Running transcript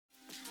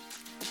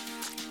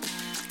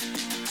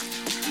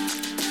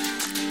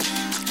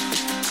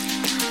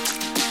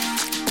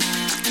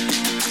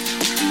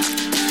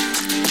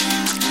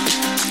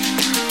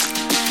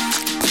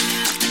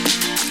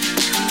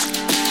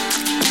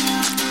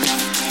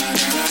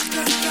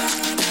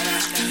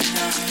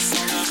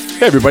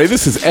Hey everybody,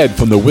 this is Ed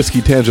from the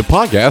Whiskey Tangent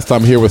Podcast.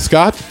 I'm here with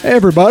Scott. Hey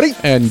everybody.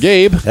 And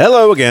Gabe.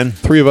 Hello again.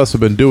 Three of us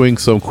have been doing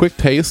some quick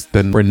taste,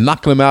 and we're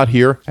knocking them out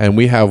here, and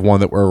we have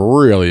one that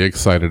we're really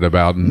excited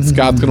about, and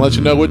Scott's going to let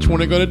you know which one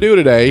we're going to do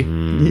today.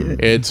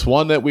 It's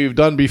one that we've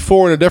done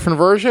before in a different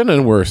version,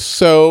 and we're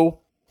so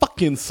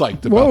fucking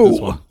psyched about this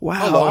one.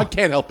 Wow. Oh, no, I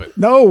can't help it.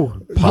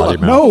 No,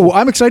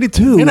 I'm excited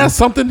too. Isn't that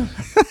something?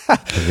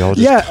 Y'all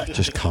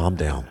just calm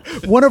down.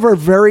 One of our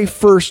very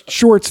first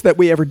shorts that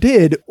we ever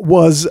did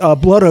was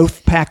Blood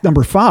Oath Pack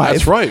number 5.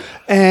 That's right.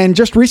 And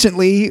just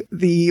recently,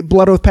 the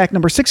Blood Oath Pack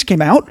number 6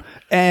 came out,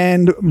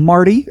 and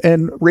Marty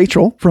and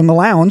Rachel from the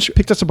lounge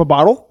picked up a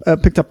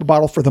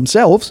bottle for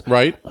themselves.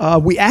 Right.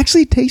 We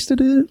actually tasted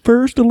it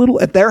first a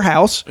little at their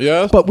house.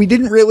 Yes. But we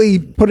didn't really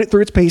put it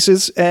through its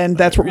paces, and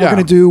that's what we're going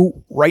to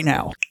do right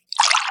now.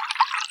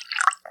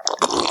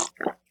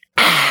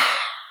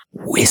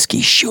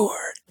 Whiskey Short.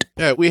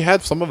 Yeah, we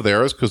had some of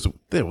theirs because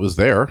it was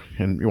there,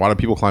 and a lot of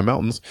people climb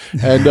mountains.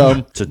 And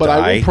but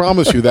I will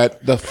promise you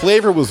that the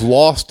flavor was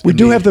lost. We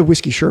do have the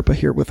Whiskey Sherpa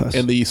here with us.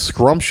 And the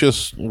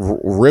scrumptious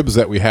ribs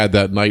that we had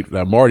that night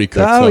that Marty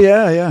cooked. Oh,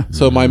 yeah.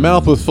 So my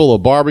mouth was full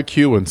of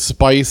barbecue and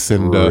spice,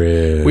 and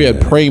we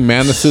had praying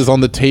mantises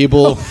on the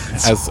table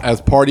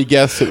as party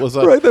guests. It was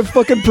right, that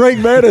fucking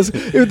praying mantis.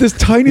 This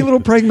tiny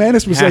little praying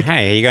mantis was like,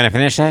 "Hey, are you gonna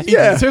finish that?"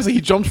 Yeah, seriously,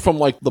 he jumped from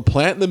like the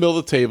plant in the middle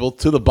of the table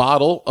to the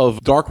bottle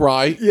of dark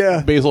rye.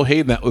 Yeah. Basil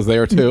Hayden that was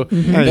there too,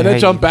 and then it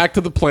jumped back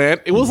to the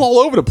plant. It was all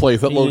over the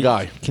place. That little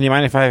guy. Can you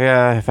mind if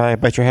I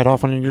bite your head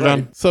off when you're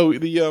done? So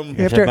the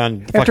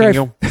after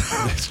you.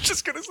 I was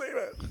just gonna say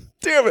that.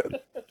 Damn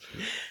it.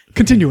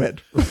 Continue,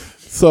 Ed.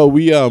 So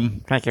we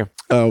Thank you.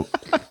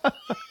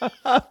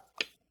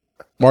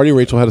 Marty and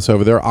Rachel had us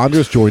over there.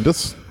 Andres joined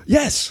us.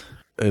 Yes.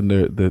 And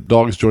the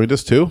dogs joined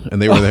us too, and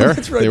they were there.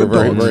 That's right, they were the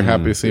very, dogs. very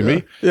happy to see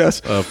me.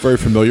 Yes. Very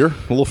familiar,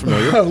 a little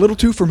familiar. A little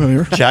too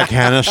familiar. Jack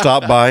Hanna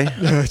stopped by.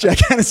 Jack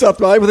Hanna stopped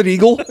by with an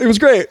eagle. It was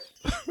great.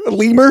 A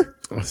lemur.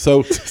 So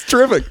It's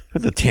terrific.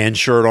 With the tan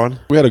shirt on.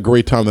 we had a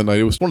great time that night.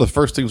 It was one of the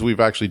first things we've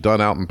actually done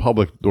out in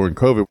public during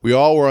COVID. We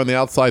all were on the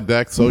outside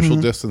deck, social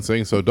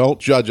distancing, so don't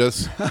judge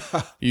us.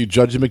 You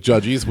judgy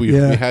McJudgies. We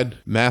had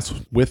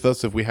masks with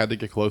us if we had to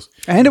get close.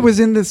 And it was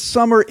in the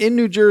summer in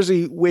New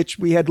Jersey, which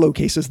we had low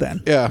cases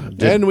then. Yeah,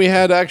 and we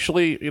had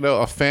actually,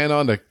 a fan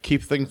on to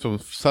keep things from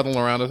settling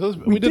around us.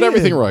 We did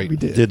everything right. We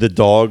did. Did the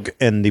dog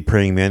and the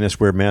praying mantis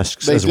wear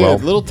masks They as did. well?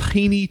 Little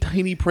tiny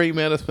praying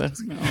mantis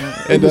masks.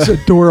 It was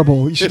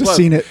adorable. You should have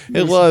seen it.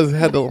 It was. It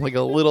had like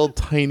a little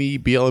tiny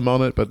BLM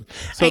on it, but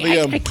so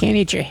I can't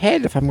eat your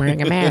head if I'm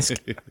wearing a mask.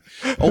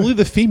 only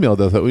the female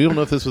does that. We don't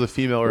know if this was a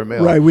female or a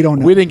male. Right, we don't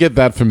know. We didn't get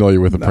that familiar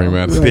with the praying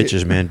mantis. right.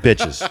 Bitches, man,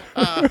 bitches.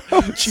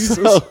 Jesus.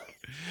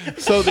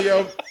 So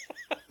the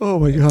Oh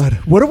my God.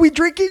 What are we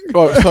drinking?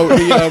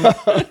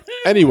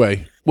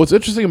 anyway, what's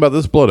interesting about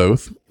this Blood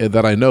Oath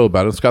that I know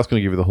about it, Scott's going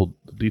to give you the whole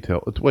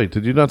detail. Wait,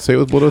 did you not say it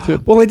was Blood Oath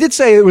yet? Well, I did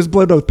say it was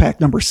Blood Oath Pack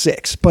number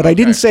 6, but I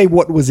didn't say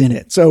what was in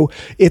it. So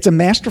it's a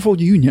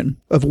masterful union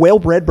of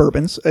well-bred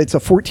bourbons. It's a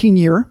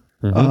 14-year.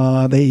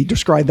 They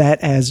describe that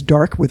as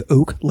dark with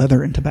oak,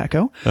 leather, and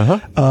tobacco.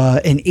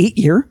 An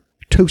 8-year,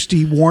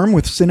 toasty warm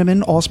with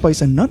cinnamon,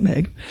 allspice, and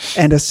nutmeg.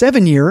 And a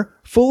 7-year,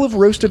 full of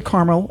roasted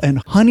caramel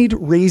and honeyed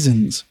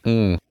raisins.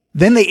 Then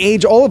they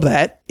age all of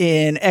that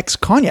in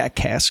ex-cognac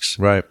casks.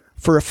 Right.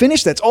 For a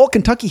finish that's all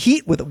Kentucky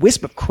heat with a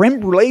wisp of creme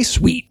brulee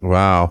sweet.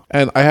 Wow.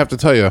 And I have to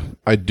tell you,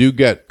 I do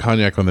get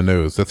cognac on the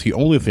nose. That's the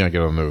only thing I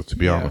get on the nose, to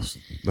be honest.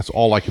 That's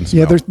all I can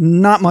smell. Yeah, there's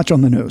not much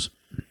on the nose.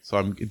 So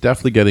I'm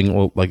definitely getting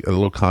a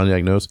little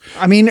cognac nose.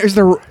 I mean,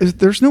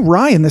 there's no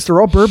rye in this.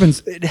 They're all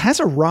bourbons. It has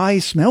a rye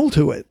smell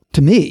to it,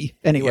 to me,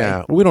 anyway.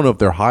 Yeah, we don't know if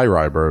they're high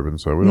rye bourbon,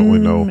 so we don't really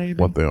know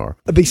what they are.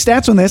 The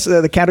stats on this,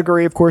 the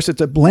category, of course, it's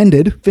a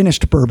blended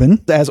finished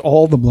bourbon, as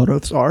all the Blood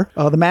Oaths are.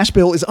 The mash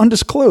bill is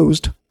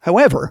undisclosed.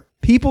 However,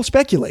 people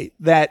speculate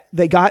that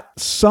they got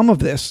some of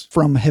this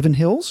from Heaven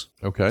Hills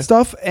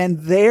stuff, and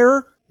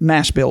their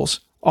mash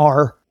bills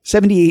are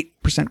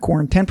 78%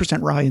 corn,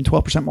 10% rye, and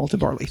 12%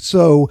 malted barley.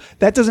 So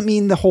that doesn't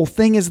mean the whole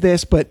thing is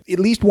this, but at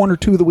least one or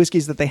two of the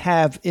whiskeys that they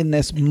have in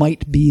this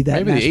might be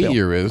that Maybe mash the bill.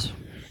 8-year is.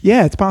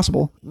 Yeah, it's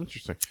possible.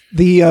 Interesting.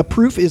 The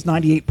proof is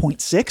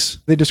 98.6.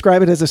 They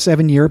describe it as a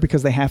 7-year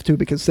because they have to,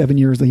 because 7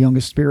 years is the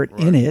youngest spirit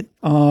in it.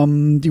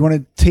 Do you want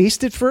to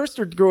taste it first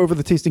or go over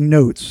the tasting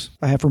notes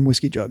I have from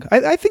Whiskey Jug?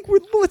 I think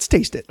let's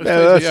taste it.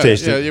 Let's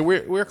taste it. Yeah,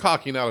 we're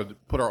cocky now to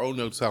put our own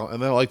notes out,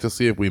 and then I like to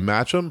see if we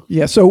match them.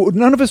 Yeah, so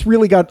none of us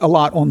really got a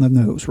lot on the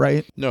nose,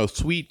 right? No,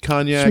 sweet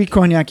cognac. Sweet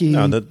cognac-y.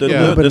 No, the bit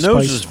of nose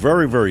spice. is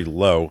very, very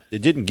low.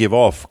 It didn't give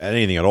off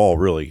anything at all,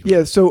 really.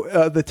 Yeah,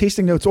 so the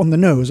tasting notes on the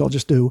nose I'll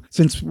just do,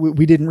 since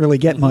we didn't really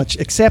get much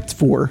except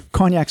for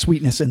cognac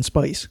sweetness and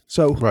spice.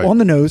 So on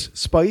the nose,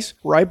 spice,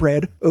 rye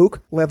bread,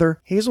 oak,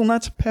 leather,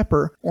 hazelnuts,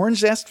 pepper, orange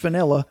zest,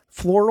 vanilla,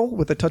 floral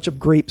with a touch of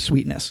grape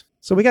sweetness.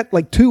 So we got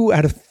like 2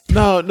 out of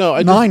No,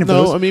 9 of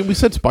those. I mean, we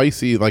said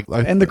spicy,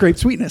 and the grape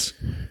sweetness.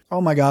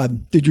 Oh my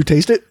God. Did you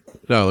taste it?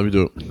 No, let me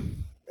do it.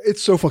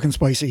 It's so fucking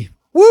spicy.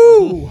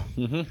 Woo!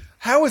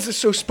 How is this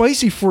so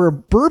spicy for a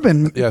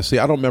bourbon? Yeah, see,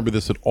 I don't remember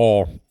this at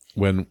all.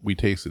 when we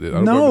tasted it. I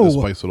don't No. remember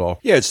the spice at all.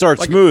 Yeah, it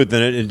starts smooth,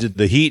 and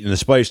the heat and the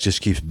spice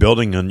just keeps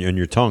building on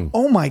your tongue.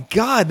 Oh my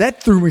God,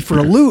 that threw me for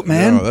a loop,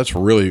 man. No, that's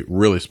really,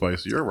 really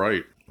spicy. You're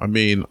right. I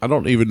mean, I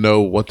don't even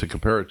know what to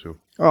compare it to.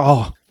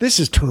 Oh, this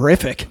is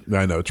terrific.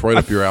 I know, it's right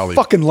up your alley.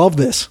 Fucking love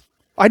this.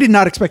 I did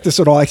not expect this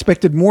at all. I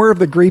expected more of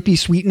the grapey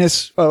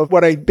sweetness of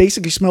what I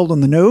basically smelled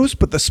on the nose,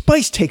 but the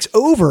spice takes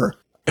over.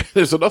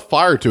 There's enough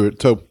fire to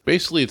it. So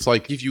basically, it's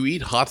like if you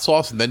eat hot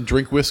sauce and then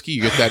drink whiskey,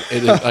 you get that.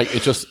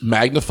 It just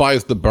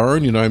magnifies the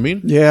burn. You know what I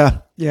mean? Yeah.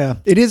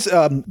 It is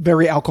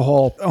very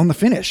alcohol on the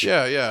finish.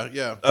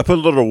 Yeah. I put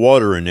a little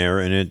water in there,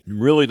 and it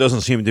really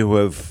doesn't seem to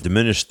have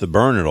diminished the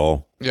burn at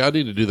all. Yeah, I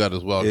need to do that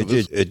as well.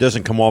 It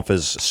doesn't come off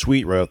as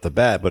sweet right off the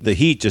bat, but the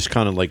heat just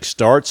kind of like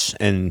starts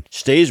and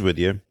stays with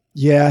you.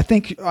 Yeah, I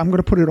think I'm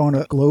going to put it on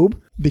a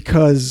globe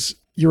because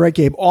you're right,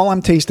 Gabe. All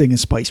I'm tasting is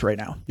spice right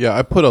now. Yeah,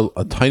 I put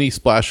a tiny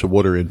splash of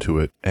water into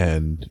it,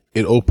 and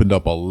it opened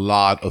up a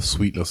lot of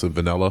sweetness and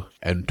vanilla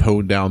and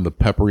toned down the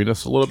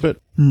pepperiness a little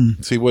bit.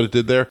 See what it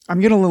did there? I'm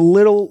getting a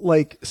little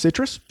like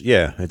citrus.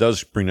 Yeah, it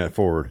does bring that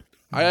forward.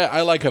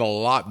 I like it a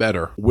lot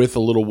better with a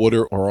little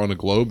water or on a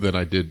globe than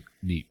I did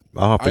neat.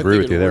 I'll have to agree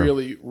with you there. It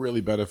really,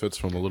 really benefits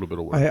from a little bit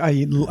of water.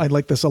 I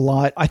like this a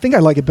lot. I think I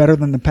like it better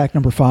than the pack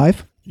number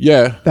 5.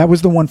 Yeah. That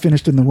was the one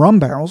finished in the rum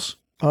barrels.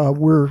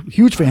 We're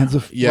huge fans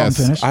of rum Yes,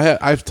 finish. I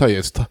have to tell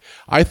you,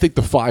 I think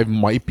the 5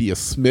 might be a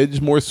smidge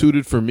more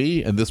suited for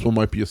me, and this one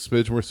might be a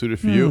smidge more suited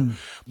for you.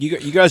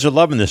 You guys are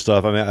loving this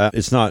stuff. I mean,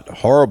 it's not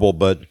horrible,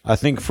 but I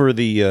think for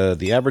the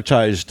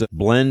advertised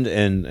blend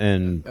and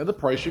And the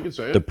price, you can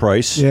say it. the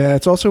price, Yeah,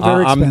 it's also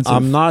very expensive.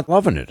 I'm not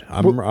loving it.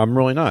 I'm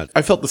really not.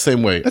 I felt the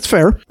same way. That's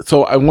fair.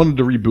 So I wanted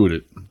to reboot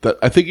it.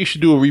 I think you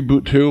should do a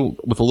reboot too,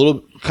 with a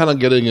little, kind of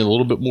getting in a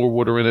little bit more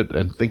water in it,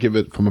 and think of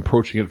it from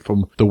approaching it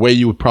from the way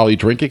you would probably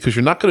drink it, because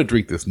you're not going to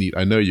drink this neat.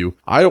 I know you.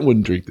 I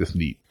wouldn't drink this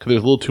neat because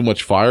there's a little too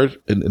much fire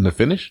in the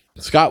finish.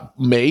 Scott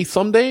may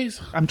some days.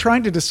 I'm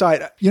trying to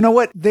decide. You know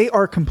what? They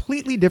are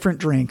completely different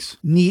drinks,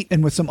 neat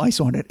and with some ice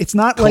on it. It's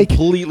not like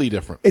Completely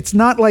different. it's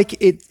not like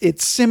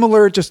it's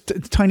similar, just a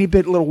tiny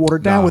bit, a little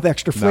watered down No, with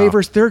extra no.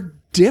 flavors. They're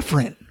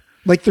different.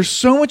 Like there's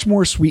so much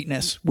more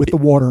sweetness with the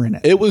water in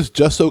it. It was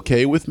just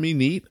okay with me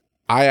neat.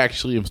 I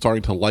actually am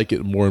starting to like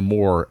it more and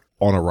more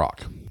on a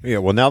rock. Yeah,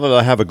 well, now that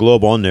I have a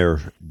globe on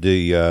there,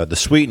 the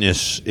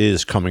sweetness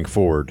is coming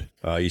forward.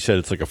 You said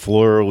it's like a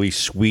florally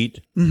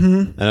sweet,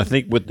 and I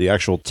think with the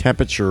actual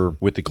temperature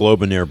with the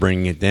globe in there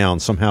bringing it down,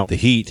 somehow the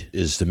heat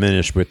is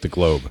diminished with the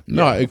globe.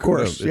 No, of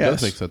course, it yes.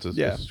 does make sense. It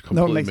Yeah.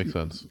 completely No, it makes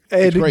sense.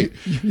 Ed, It's great.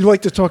 you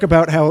like to talk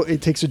about how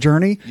it takes a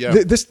journey? Yeah.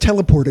 This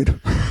teleported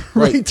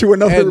right to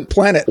another And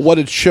planet. What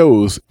it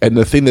shows, and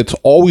the thing that's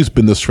always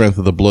been the strength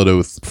of the Blood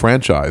Oath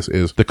franchise,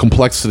 is the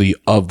complexity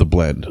of the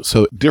blend.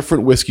 So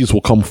different whiskeys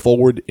will come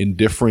forward in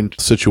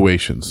different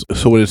situations.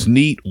 So when it's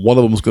neat, one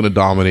of them is going to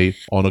dominate.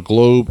 On a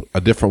globe,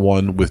 a different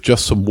one. With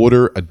just some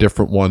water, a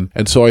different one.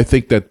 And so I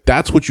think that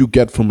that's what you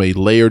get from a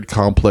layered,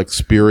 complex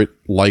spirit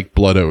like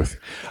Blood Oath.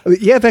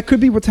 Yeah, that could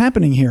be what's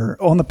happening here.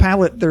 On the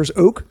palate, there's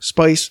oak,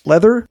 spice,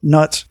 leather,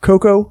 nuts,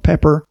 cocoa,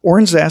 pepper,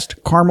 orange zest,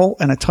 caramel,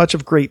 and a touch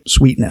of grape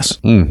sweetness.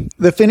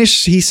 The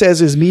finish, he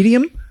says, is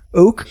medium,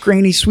 oak,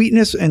 grainy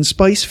sweetness, and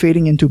spice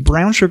fading into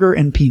brown sugar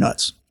and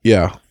peanuts.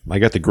 Yeah. I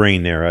got the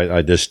grain there.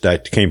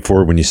 That came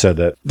forward when you said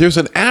that. There's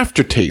an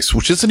aftertaste,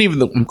 which isn't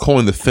even I'm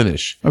calling the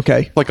finish.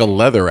 Okay. Like a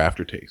leather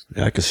aftertaste.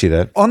 Yeah, I can see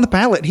that. On the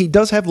palate, he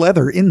does have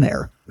leather in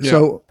there.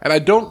 So and I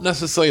don't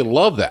necessarily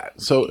love that.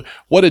 So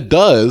what it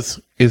does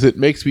is it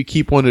makes me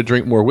keep wanting to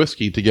drink more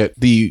whiskey to get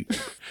the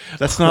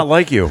That's not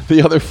like you.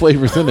 other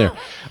flavors in there.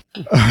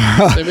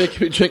 They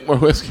make me drink more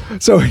whiskey.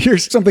 So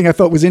here's something I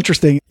thought was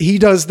interesting. He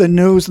does the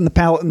nose and the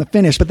palate and the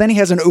finish, but then he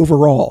has an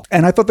overall.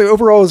 And I thought the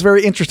overall was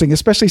very interesting,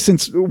 especially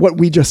since what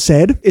we just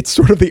said, it's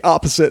sort of the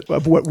opposite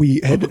of what we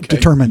had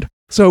determined.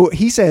 So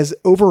he says,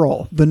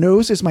 overall, the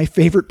nose is my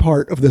favorite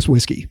part of this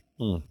whiskey,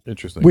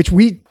 Interesting. which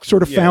we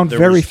sort of found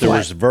very There flat.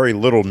 was very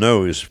little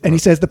nose. And he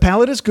says the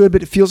palate is good,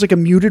 but it feels like a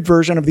muted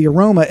version of the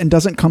aroma and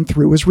doesn't come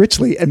through as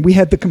richly. And we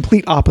had the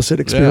complete opposite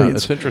Yeah,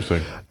 experience. that's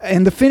interesting.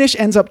 And the finish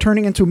ends up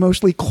turning into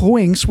mostly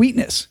cloying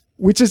sweetness,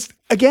 which is,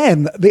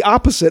 again, the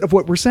opposite of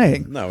what we're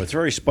saying. No, it's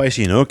very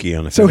spicy and oaky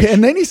on the So, finish.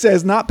 and then he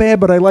says, not bad,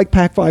 but I like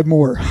Pack 5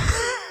 more.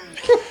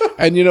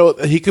 And you know,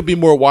 he could be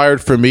more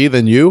wired for me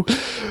than you.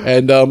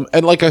 And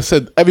like I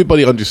said,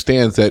 everybody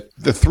understands that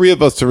the three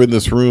of us are in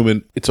this room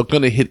and it's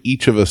going to hit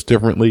each of us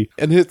differently.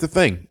 And here's the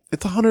thing.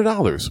 It's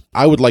 $100.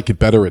 I would like it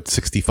better at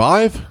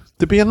 65,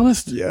 to be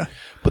honest. Yeah.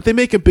 But they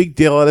make a big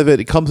deal out of it.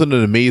 It comes in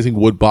an amazing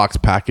wood box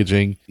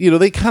packaging. You know,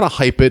 they kind of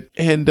hype it.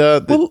 And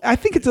Well, I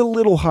think it's a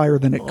little higher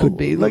than it could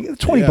be, like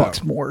 20 yeah.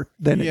 bucks more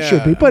than it yeah,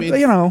 should be. But,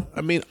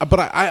 but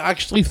I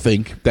actually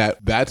think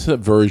that that's a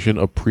version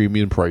of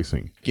premium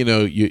pricing. You know,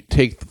 you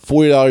take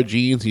 $40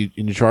 jeans and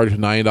you charge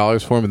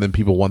 $90 for them, and then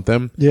people want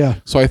them. Yeah.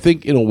 So I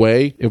think in a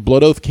way, if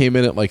Blood Oath came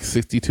in at like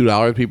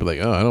 $62, people are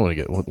like, oh, I don't want to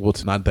get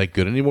what's not that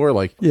good anymore.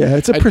 Like, yeah,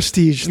 it's a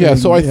prestige thing. yeah.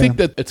 So I think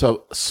that it's a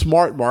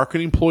smart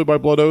marketing ploy by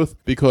Blood Oath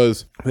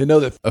because they know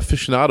that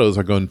aficionados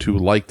are going to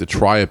like to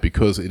try it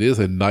because it is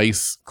a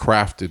nice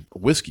crafted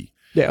whiskey.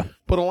 Yeah.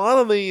 But a lot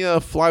of the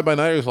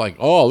fly-by-nighters like,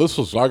 oh,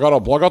 I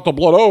got the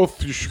blood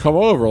oath. You should come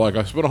over. Like,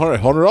 I spent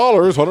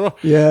 $100.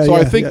 Yeah, so I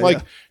yeah, think, yeah, like,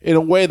 yeah. in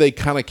a way, they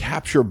kind of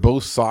capture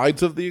both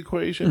sides of the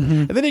equation.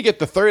 And then you get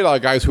the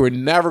 $30 guys who are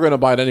never going to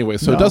buy it anyway.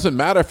 So it doesn't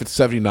matter if it's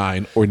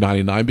 $79 or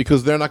 $99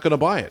 because they're not going to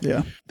buy it.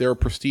 Yeah. They're a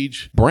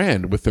prestige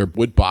brand with their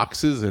wood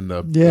boxes and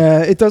the...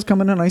 Yeah, it does come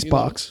in a nice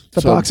box.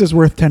 The box is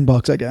worth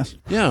 $10, I guess.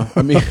 Yeah,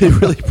 I mean,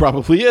 it really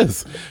probably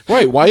is.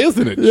 Right, why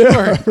isn't it?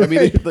 Yeah, Sure. I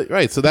mean,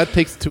 right, so that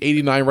takes to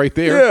 89 right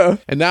there. Yeah.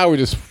 And now we're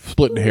just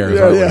splitting hairs.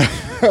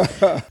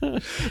 aren't we?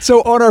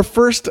 So on our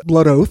first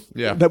blood oath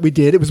Yeah. that we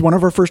did, it was one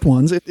of our first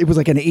ones. It was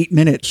like an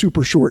 8-minute,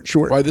 super short.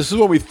 Right, this is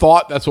what we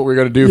thought that's what we were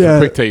going to do Yeah,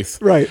 for quick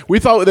taste. right. We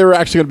thought they were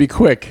actually going to be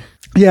quick.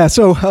 Yeah,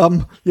 so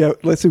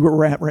let's see where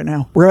we're at right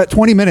now. We're at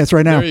 20 minutes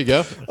right now. There you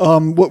go.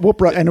 And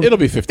It'll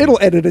be 15. It'll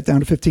edit it down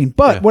to 15.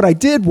 But Yeah. what I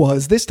did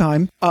was this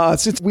time,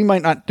 since we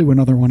might not do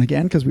another one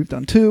again because we've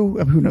done 2,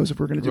 who knows if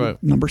we're going to do Right.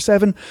 number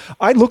 7.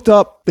 I looked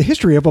up the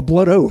history of a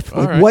blood oath.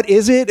 Like, right. what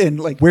is it, and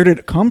like where did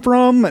it come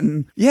from?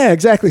 And yeah,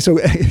 exactly. So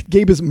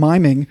Gabe is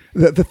miming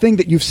the thing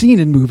that you've seen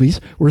in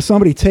movies where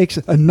somebody takes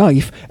a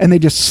knife and they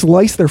just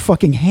slice their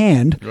fucking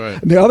hand.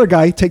 Right. And the other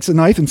guy takes a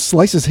knife and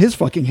slices his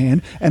fucking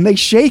hand, and they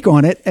shake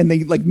on it and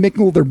they like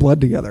mingle their blood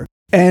together.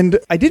 And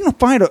I didn't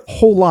find a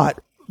whole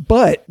lot,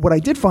 but what I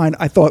did find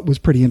I thought was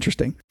pretty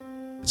interesting.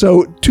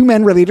 So 2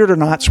 men, related or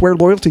not, swear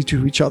loyalty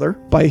to each other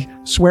by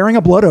swearing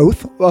a blood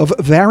oath of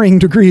varying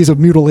degrees of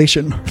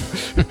mutilation.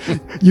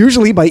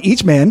 Usually by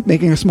each man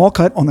making a small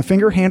cut on the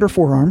finger, hand, or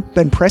forearm,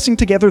 then pressing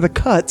together the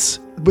cuts,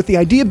 with the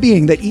idea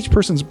being that each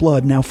person's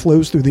blood now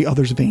flows through the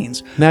other's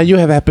veins. Now you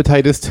have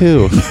hepatitis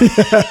too.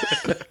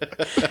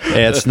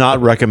 Yeah, it's not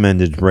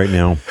recommended right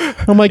now.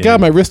 Oh my God,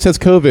 my wrist has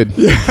COVID.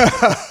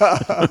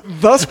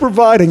 Thus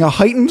providing a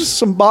heightened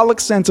symbolic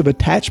sense of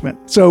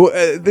attachment. So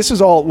this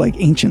is all like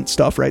ancient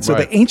stuff, right? So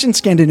Right. the ancient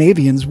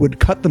Scandinavians would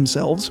cut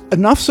themselves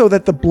enough so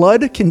that the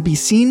blood can be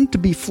seen to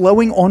be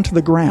flowing onto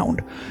the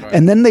ground.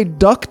 And then they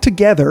duck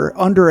together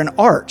under an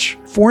arch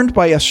formed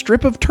by a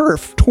strip of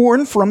turf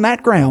torn from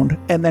that ground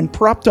and then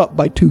propped up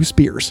by 2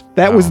 spears.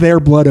 That was their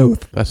blood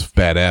oath. That's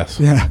badass.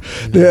 Yeah.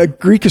 The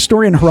Greek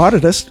historian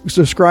Herodotus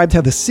described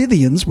how the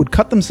Scythians would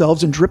cut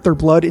themselves and drip their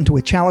blood into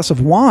a chalice of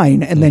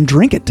wine and then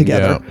drink it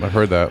together. Yeah, I've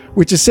heard that.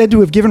 Which is said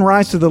to have given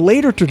rise to the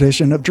later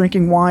tradition of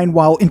drinking wine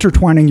while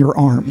intertwining your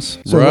arms.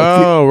 So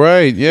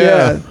Right,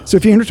 yeah. So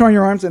if you intertwine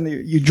your arms and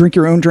you drink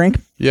your own drink.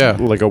 Yeah.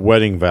 Like a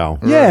wedding vow.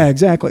 Yeah,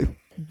 exactly.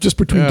 Just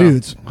between Yeah.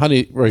 dudes.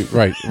 Honey,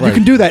 right. You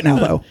can do that now,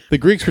 though. The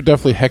Greeks were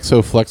definitely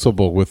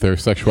hexo-flexible with their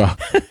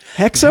sexuality.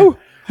 Hexo?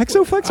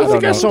 Hexo-flexible? I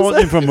think I saw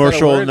an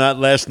infomercial on that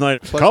last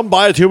night. Come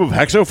buy a tube of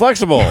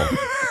Hexoflexible.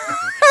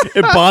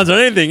 It bonds on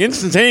anything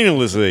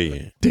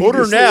instantaneously.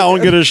 Order now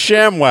and get a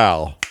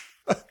ShamWow.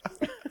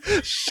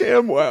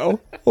 ShamWow.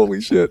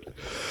 Holy shit.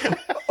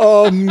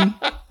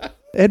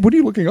 Ed, what are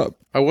you looking up?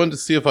 I wanted to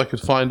see if I could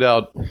find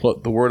out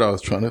what the word I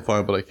was trying to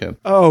find, but I can't.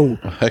 Oh,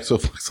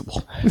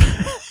 Hexo-flexible.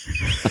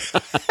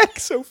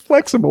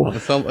 hexo-flexible.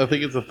 I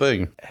think it's a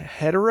thing.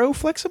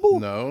 Hetero-flexible?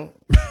 No.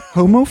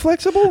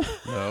 Homo-flexible?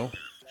 No.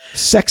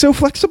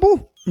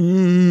 Sexo-flexible?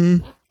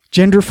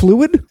 Gender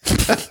fluid?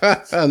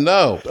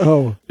 No.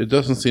 Oh, It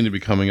doesn't seem to be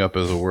coming up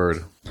as a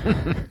word.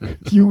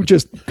 you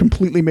just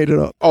completely made it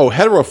up. Oh,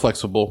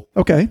 heteroflexible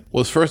Okay.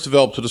 was first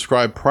developed to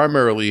describe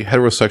primarily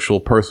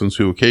heterosexual persons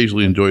who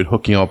occasionally enjoyed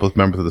hooking up with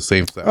members of the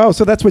same sex. Oh,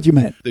 so that's what you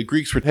meant. The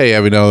Greeks were, hey,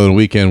 every now and then a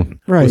weekend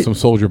Right. with some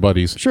soldier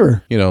buddies.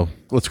 Sure. You know,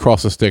 let's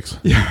cross the sticks.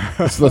 Yeah.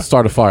 let's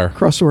start a fire.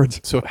 Cross swords.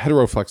 So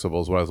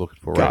heteroflexible is what I was looking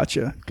for.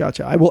 Right?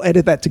 Gotcha. I will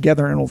edit that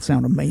together and it'll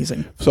sound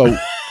amazing. So,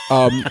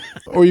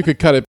 or you could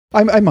cut it.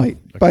 I might,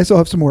 but I still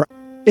have some more.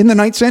 In the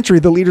 9th century,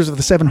 the leaders of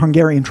the 7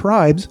 Hungarian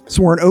tribes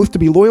swore an oath to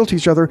be loyal to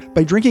each other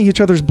by drinking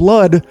each other's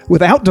blood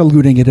without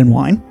diluting it in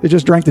wine. They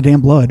just drank the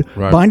damn blood,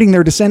 Right. binding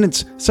their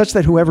descendants such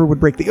that whoever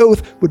would break the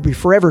oath would be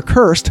forever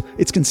cursed.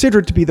 It's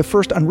considered to be the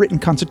first unwritten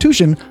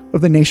constitution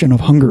of the nation of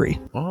Hungary.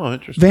 Oh,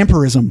 interesting.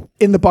 Vampirism.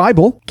 In the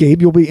Bible,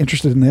 Gabe, you'll be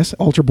interested in this,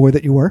 altar boy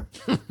that you were.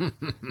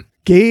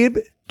 Gabe.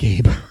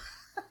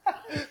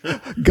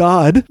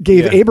 God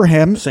gave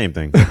Abraham Same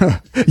thing.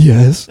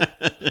 Yes.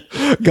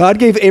 God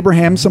gave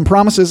Abraham some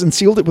promises and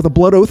sealed it with a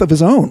blood oath of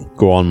his own,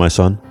 Go on, my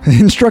son.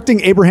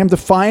 instructing Abraham to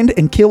find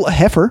and kill a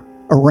heifer,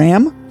 a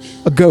ram,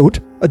 a goat,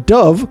 a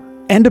dove,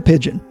 and a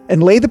pigeon,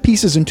 and lay the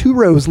pieces in 2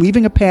 rows,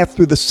 leaving a path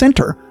through the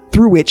center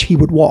through which he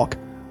would walk.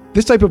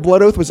 This type of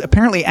blood oath was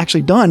apparently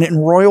actually done in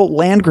royal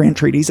land grant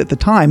treaties at the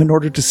time in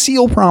order to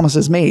seal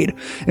promises made,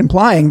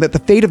 implying that the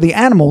fate of the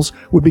animals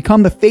would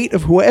become the fate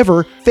of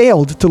whoever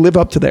failed to live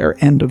up to their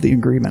end of the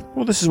agreement.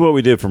 Well, this is what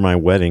we did for my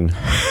wedding.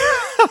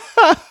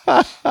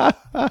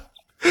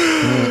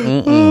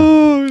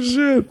 Oh,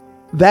 shit.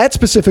 That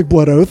specific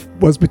blood oath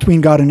was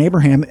between God and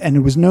Abraham, and it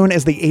was known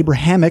as the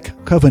Abrahamic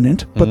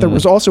Covenant, but there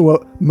was also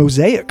a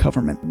Mosaic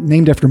covenant,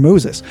 named after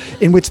Moses,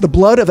 in which the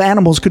blood of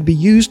animals could be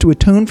used to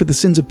atone for the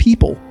sins of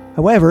people.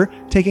 However,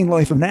 taking the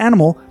life of an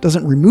animal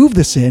doesn't remove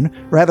the sin,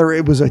 rather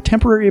it was a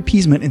temporary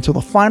appeasement until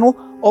the final,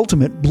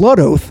 ultimate blood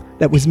oath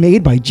that was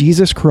made by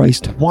Jesus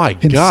Christ My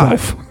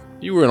himself. God.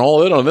 You were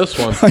all in on this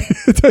one.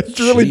 It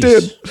really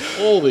did.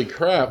 Holy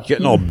crap.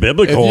 Getting all If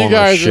biblical you on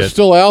guys this are shit.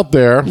 still out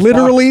there,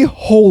 Literally,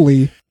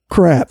 holy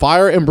crap.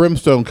 fire and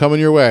brimstone coming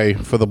your way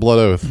for the blood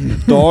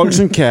oath. Dogs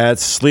and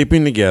cats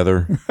sleeping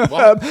together.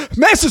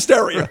 Mass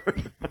hysteria.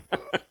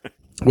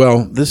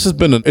 Well, this has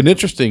been an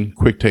interesting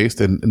quick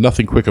taste, and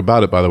nothing quick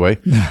about it, by the way,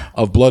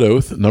 of Blood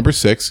Oath, number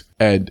 6.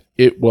 And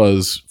it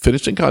was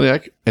finished in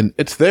cognac, and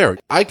it's there.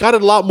 I got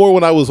it a lot more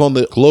when I was on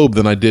the Globe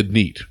than I did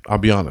neat, I'll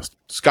be honest.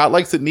 Scott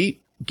likes it neat.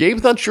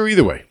 Gabe's not sure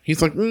either way.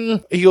 He's like,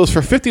 he goes,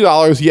 for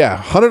 $50,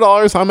 yeah.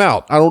 $100, I'm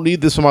out. I don't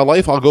need this in my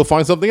life. I'll go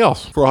find something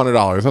else for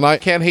 $100. And I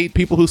can't hate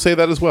people who say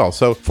that as well.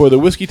 So for the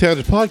Whiskey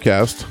Tangent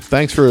Podcast,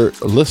 thanks for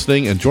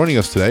listening and joining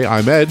us today.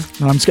 I'm Ed.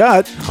 I'm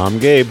Scott. I'm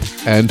Gabe.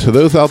 And to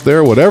those out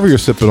there, whatever you're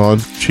sipping on,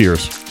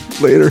 cheers.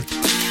 Later.